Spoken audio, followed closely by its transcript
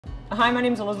Hi, my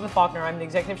name is Elizabeth Faulkner. I'm the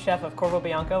executive chef of Corvo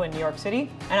Bianco in New York City.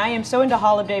 And I am so into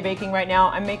holiday baking right now.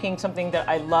 I'm making something that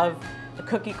I love, a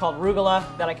cookie called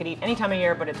Rugelach that I could eat any time of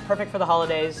year, but it's perfect for the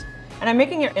holidays. And I'm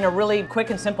making it in a really quick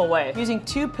and simple way, using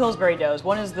 2 Pillsbury doughs.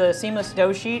 One is the seamless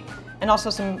dough sheet, and also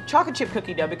some chocolate chip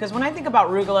cookie dough, because when I think about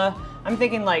Rugelach, I'm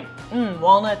thinking like,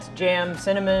 walnuts, jam,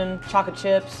 cinnamon, chocolate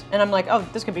chips, and I'm like, oh,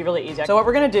 this could be really easy. So what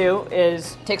we're gonna do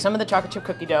is take some of the chocolate chip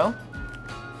cookie dough,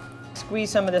 squeeze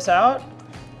some of this out.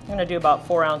 I'm gonna do about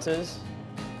 4 ounces.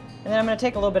 And then I'm gonna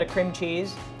take a little bit of cream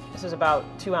cheese. This is about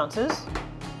 2 ounces.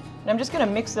 And I'm just gonna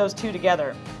mix those two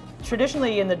together.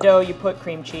 Traditionally in the dough you put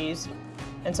cream cheese,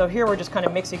 and so here we're just kind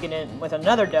of mixing it in with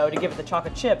another dough to give it the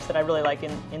chocolate chips that I really like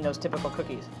in those typical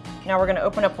cookies. Now we're gonna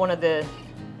open up one of the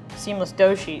seamless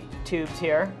dough sheet tubes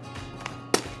here.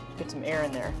 Get some air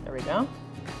in there, there we go.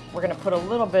 We're gonna put a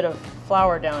little bit of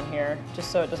flour down here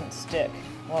just so it doesn't stick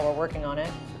while we're working on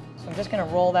it. So I'm just gonna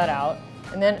roll that out.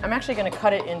 And then I'm actually gonna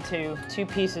cut it into 2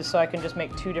 pieces so I can just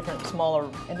make 2 different smaller.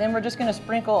 And then we're just gonna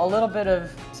sprinkle a little bit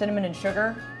of cinnamon and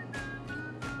sugar.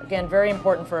 Again, very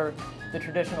important for the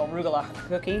traditional Rugelach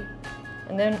cookie.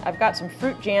 And then I've got some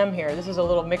fruit jam here. This is a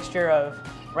little mixture of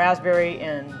raspberry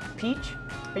and peach,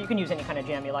 but you can use any kind of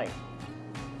jam you like.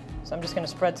 So I'm just gonna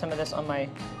spread some of this on my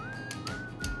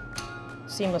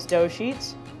seamless dough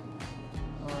sheets.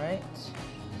 All right,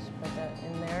 spread that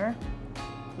in there,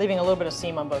 leaving a little bit of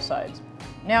seam on both sides.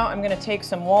 Now I'm gonna take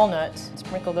some walnuts and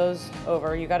sprinkle those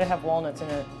over. You gotta have walnuts in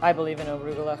it, I believe, in a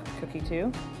Rugelach cookie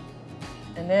too.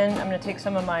 And then I'm gonna take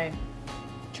some of my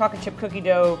chocolate chip cookie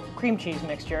dough cream cheese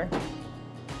mixture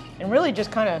and really just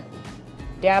kind of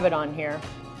dab it on here.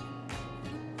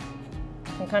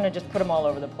 And kind of just put them all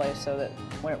over the place so that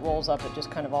when it rolls up it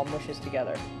just kind of all mushes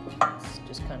together. Let's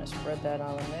just kind of spread that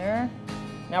all in there.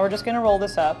 Now we're just gonna roll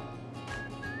this up.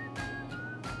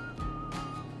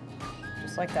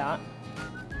 Just like that.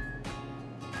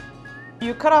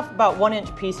 You cut off about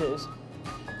 1-inch pieces.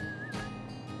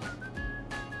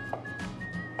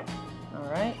 All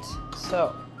right,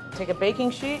 so take a baking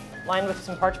sheet lined with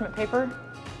some parchment paper,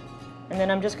 and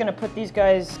then I'm just gonna put these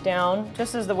guys down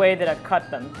just as the way that I've cut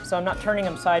them. So I'm not turning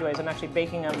them sideways, I'm actually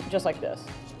baking them just like this.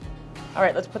 All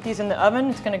right, let's put these in the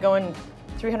oven. It's gonna go in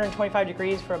 325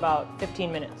 degrees for about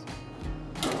 15 minutes.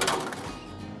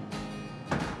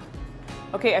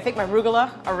 Okay, I think my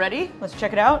Rugelach are ready. Let's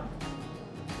check it out.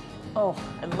 Oh,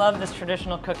 I love this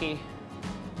traditional cookie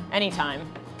anytime,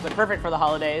 but perfect for the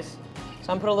holidays.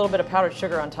 So I'm gonna put a little bit of powdered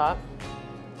sugar on top.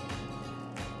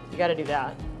 You gotta do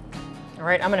that. All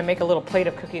right, I'm gonna make a little plate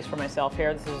of cookies for myself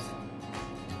here. This is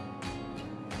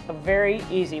a very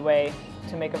easy way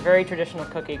to make a very traditional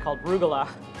cookie called Rugelach.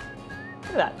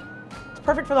 Look at that. It's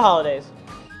perfect for the holidays.